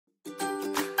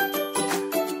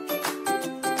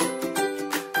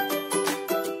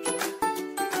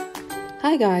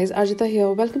Hi guys, Arjita here.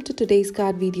 Welcome to today's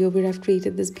card video where I've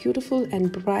created this beautiful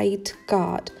and bright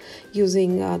card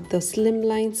using the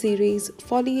Slimline series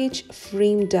Foliage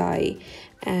frame die,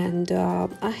 and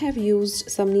I have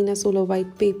used some Neenah Solar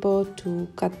White paper to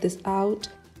cut this out.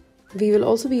 We will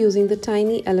also be using the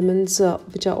tiny elements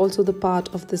which are also the part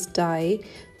of this die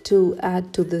to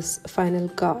add to this final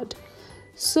card.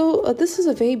 So this is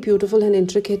a very beautiful and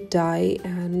intricate die,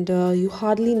 and you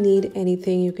hardly need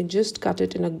anything. You can just cut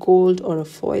it in a gold or a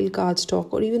foil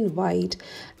cardstock or even white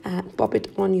and pop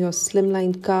it on your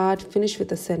slimline card, finish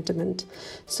with a sentiment.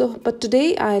 But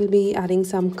today I'll be adding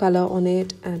some color on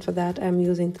it, and for that I'm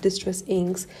using the distress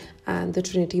inks and the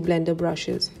Trinity blender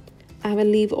brushes. I will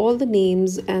leave all the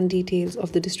names and details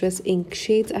of the distress ink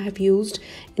shades I have used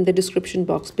in the description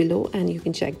box below, and you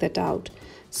can check that out.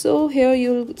 So here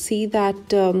you'll see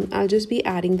that I'll just be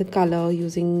adding the color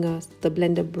using the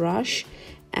blender brush,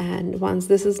 and once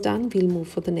this is done we'll move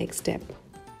for the next step.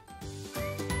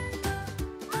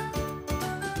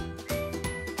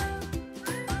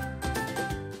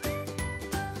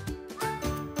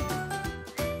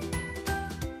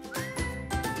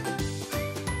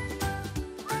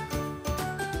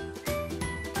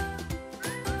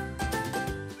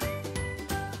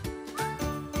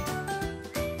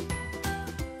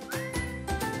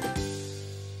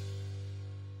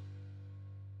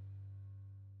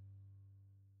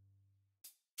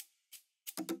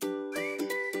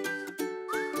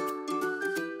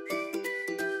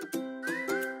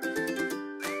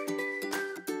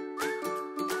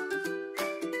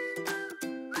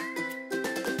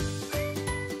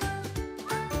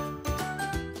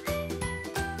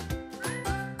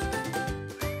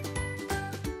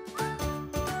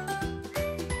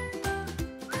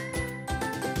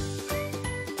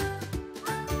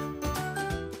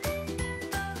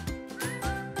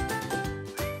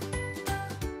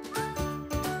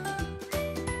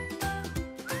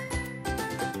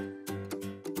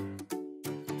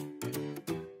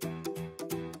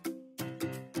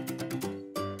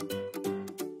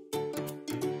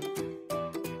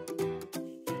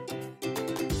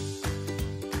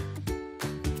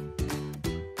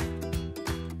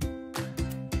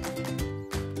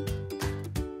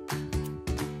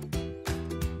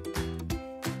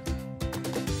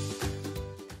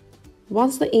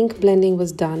 Once the ink blending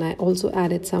was done, I also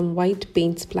added some white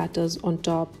paint splatters on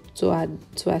top so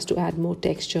as to add more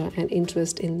texture and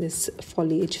interest in this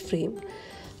foliage frame.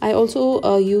 I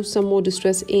also used some more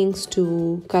distress inks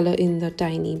to color in the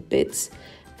tiny bits,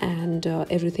 and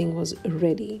everything was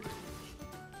ready.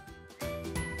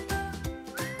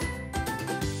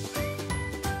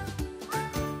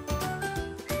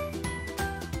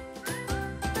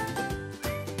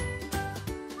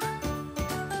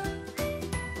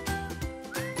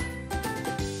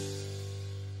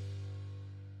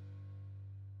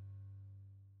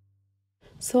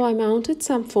 So I mounted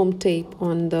some foam tape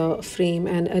on the frame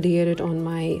and adhered it on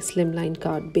my slimline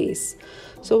card base.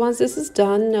 So once this is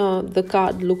done, the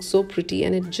card looks so pretty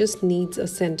and it just needs a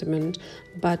sentiment,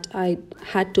 but I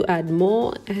had to add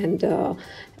more, and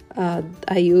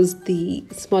I used the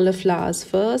smaller flowers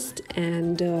first,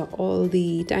 and all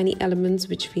the tiny elements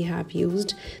which we have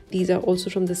used. These are also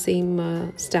from the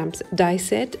same stamps die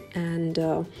set, and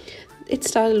it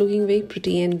started looking very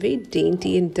pretty and very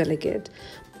dainty and delicate.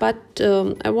 But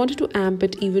I wanted to amp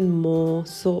it even more,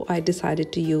 so I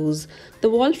decided to use the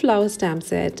Wallflower Stamp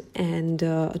Set and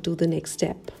do the next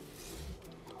step.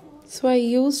 So I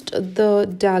used the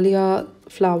dahlia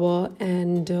flower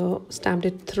and stamped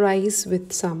it thrice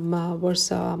with some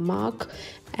VersaMark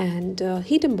and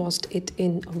heat embossed it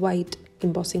in white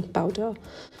embossing powder.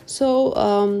 So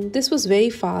this was very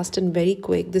fast and very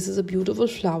quick. This is a beautiful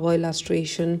flower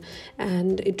illustration,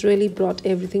 and it really brought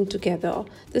everything together.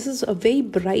 This is a very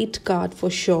bright card for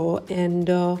sure, and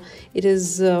it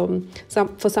is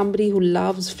for somebody who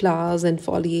loves flowers and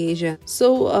foliage.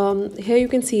 So here you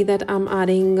can see that I'm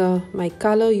adding my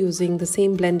color using the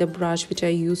same blender brush which I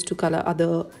used to color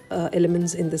other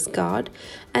elements in this card,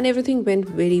 and everything went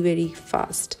very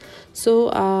fast. So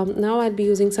now I'll be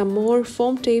using some more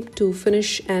foam tape to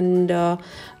finish and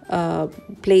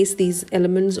place these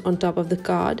elements on top of the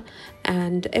card,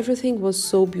 and everything was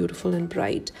so beautiful and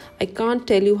bright. I can't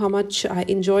tell you how much I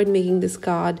enjoyed making this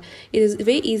card. It is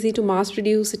very easy to mass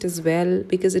produce it as well,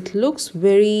 because it looks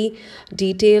very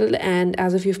detailed and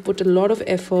as if you've put a lot of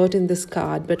effort in this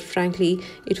card, but frankly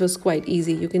it was quite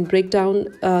easy. You can break down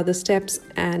the steps,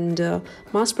 and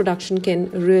mass production can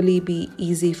really be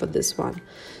easy for this one.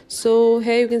 So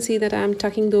here you can see that I'm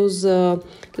tucking those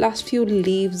last few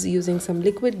leaves using some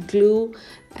liquid glue,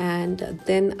 and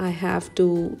then I have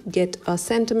to get a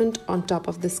sentiment on top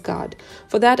of this card.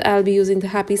 For that I'll be using the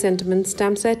Happy Sentiment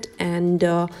stamp set and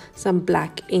some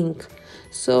black ink.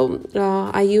 So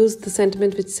I used the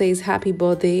sentiment which says happy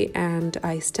birthday, and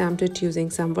I stamped it using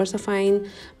some VersaFine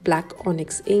black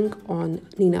onyx ink on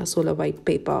Neenah solar white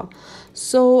paper.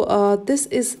 So this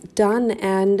is done,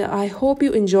 and I hope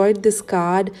you enjoyed this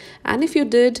card, and if you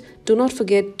did, do not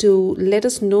forget to let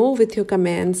us know with your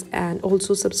comments, and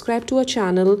also subscribe to our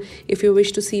channel if you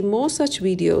wish to see more such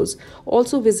videos.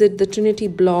 Also visit the Trinity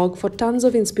blog for tons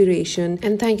of inspiration,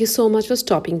 and thank you so much for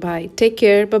stopping by. Take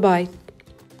care. Bye bye.